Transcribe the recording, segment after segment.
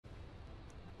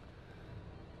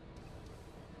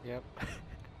Yep.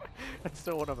 That's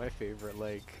still one of my favorite,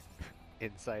 like,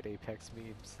 inside Apex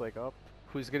memes. Like, oh,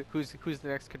 who's the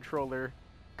next controller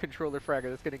fragger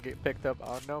that's gonna get picked up?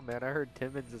 Oh no, man, I heard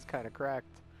Timmons is kind of cracked.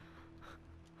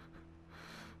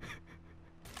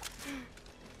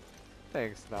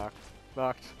 Thanks, Noct.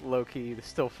 Noct, low-key,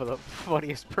 still for the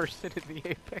funniest person in the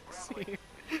Apex scene.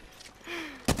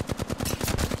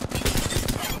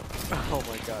 Oh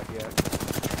my god, yeah.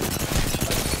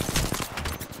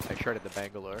 I shredded the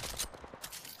Bangalore.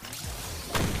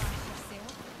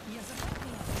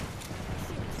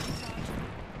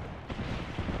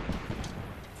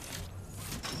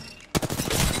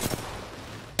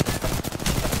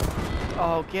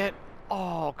 Oh, get...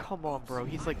 Oh, come on, bro.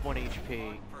 He's like 1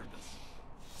 HP.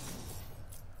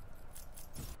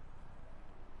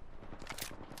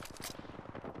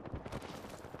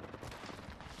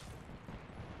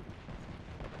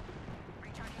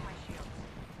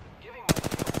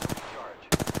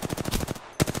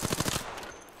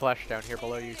 Flash down here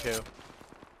below you, too.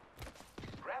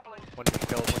 One just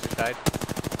killed, one just died.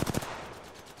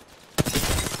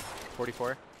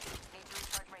 44.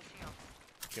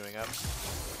 Queuing up.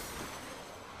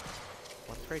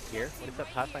 One's right here. What is that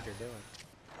Pathfinder doing?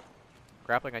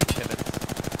 Grappling on Timmons.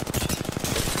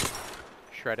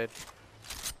 Shredded.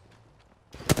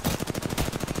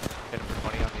 Hit him for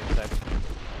 20 on the inside.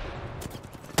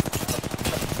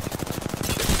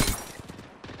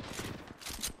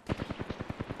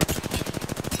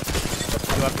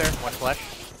 Two up there, one flesh.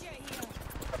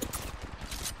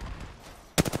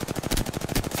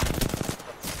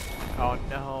 Oh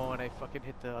no, and I fucking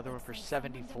hit the other one for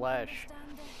 70 flesh.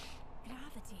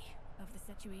 Gravity of the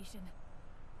situation.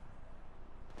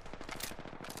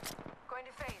 Going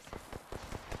to phase.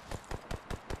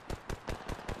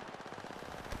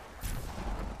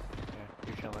 Yeah,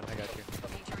 you're chilling, I got you.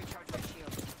 Need to recharge my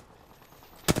shield.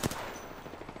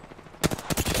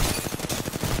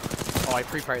 Oh, I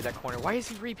pre-fired that corner. Why is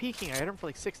he re-peeking? I hit him for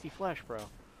like 60 flesh, bro.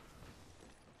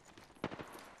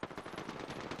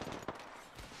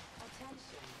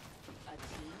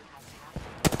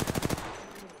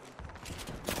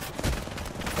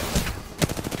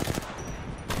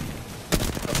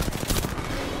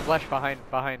 Flesh behind.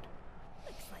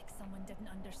 Looks like someone didn't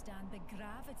understand the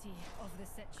gravity of the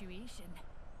situation.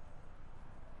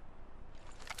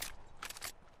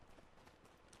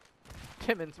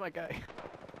 Timmons, my guy.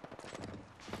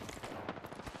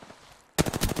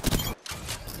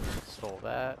 Stole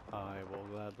that. I will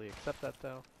gladly accept that,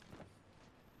 though.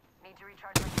 Need to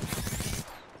recharge my shield.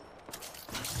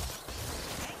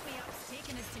 Requiem's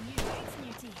taken us to new heights,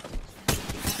 Mutie.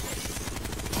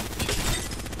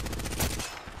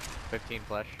 15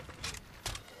 flesh.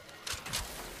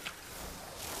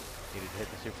 Needed to hit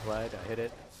the super glide. I hit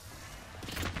it.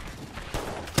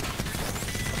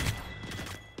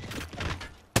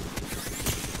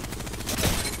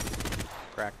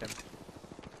 Cracked him.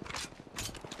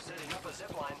 Setting up a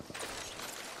zipline.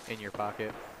 In your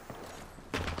pocket.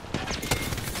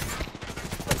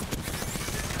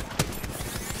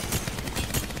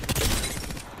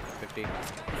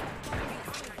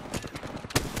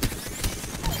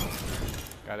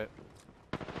 Got it.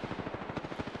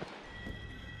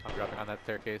 I'm dropping on that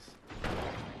staircase.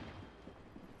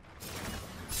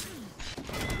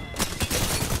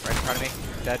 Right in front of me.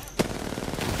 Dead.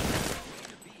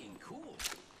 You're being cool.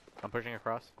 I'm pushing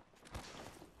across.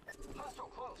 Hostile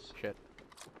close. Shit.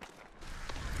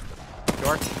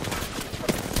 Door.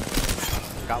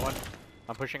 Got one.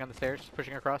 I'm pushing on the stairs.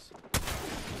 Pushing across.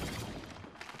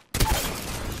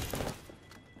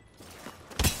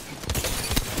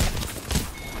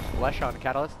 Flesh on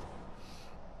Catalyst.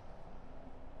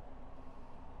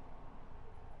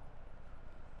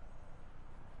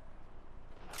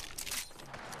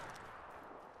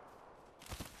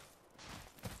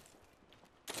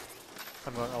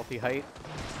 I'm going ulti height.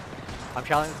 I'm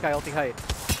challenging this guy ulti height.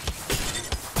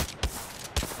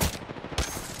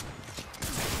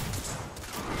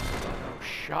 Oh,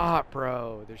 shot,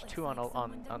 bro. There's two on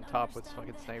top with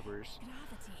fucking snipers.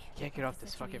 Can't get off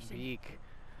this fucking beak.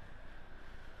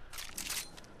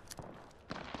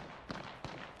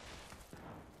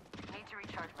 Need to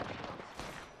recharge my shields.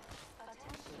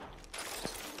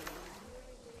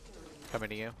 Coming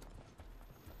to you.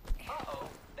 Uh-oh,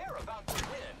 they're about to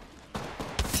win.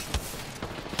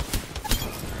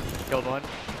 Killed one.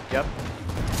 Yep.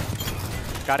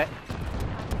 Got it.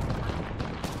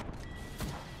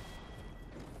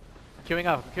 Queuing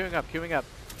up, queuing up, queuing up.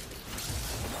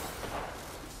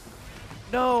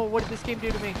 No, what did this game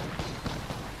do to me?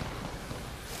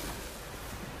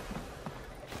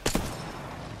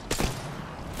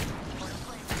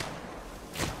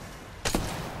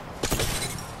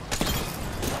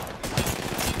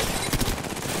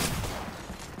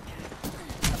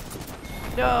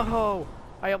 No!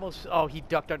 I almost... Oh, he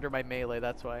ducked under my melee,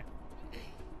 that's why.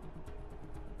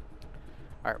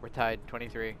 Alright, we're tied.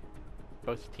 23.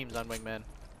 Both teams on wingman.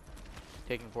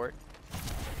 Taking fort.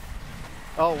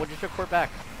 Oh, we just took fort back.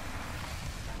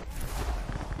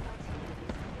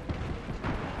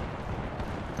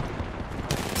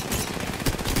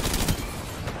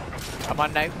 I'm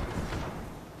on knife.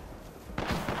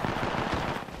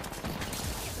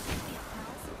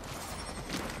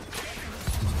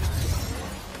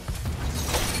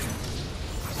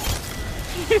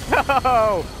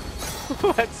 Yo!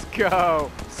 Let's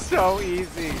go! So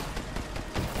easy.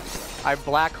 I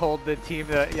black holed the team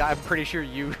that I'm pretty sure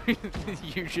you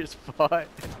you just fought,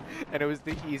 and it was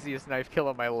the easiest knife kill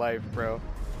of my life, bro.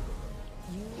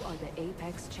 You are the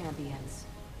Apex champions.